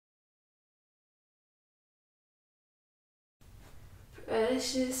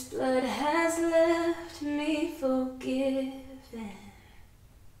precious blood has left me forgiven,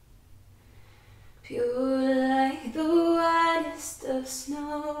 pure like the whitest of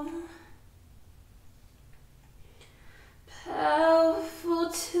snow, powerful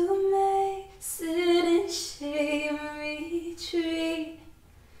to make sin and shame retreat.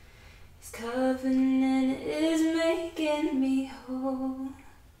 His covenant is making me whole,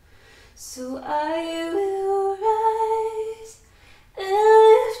 so I will rise and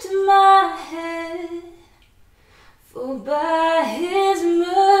lift my head, for by His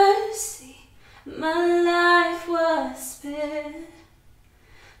mercy my life was spared.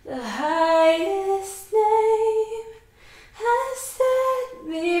 The highest name has set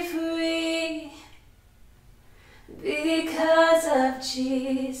me free. Because of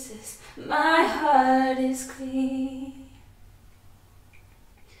Jesus, my heart is clean.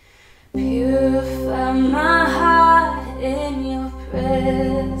 Purify my heart in your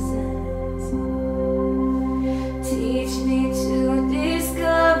presence. Teach me to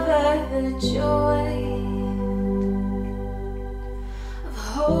discover the joy of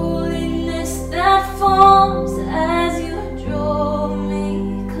holiness that forms as you draw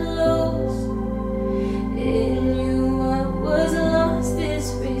me close. In you what was lost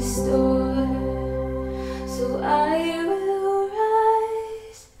is restored, so I will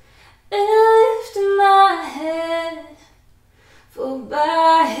rise and lift my head, for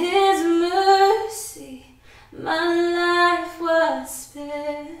by His mercy my life was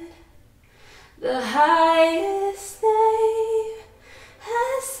spared. The highest name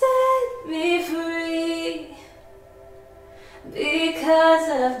has set me free. Because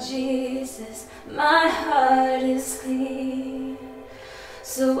of Jesus, my heart is clean.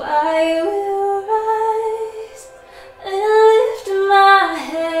 So I will rise and lift my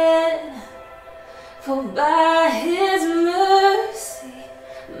head, for by His mercy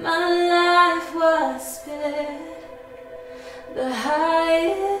my life was spared. The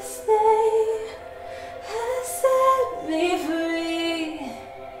highest name has set me free.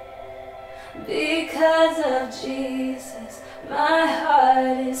 Because of Jesus, my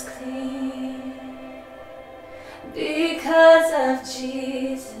heart is clean. Because of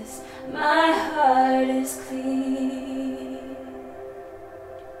Jesus, my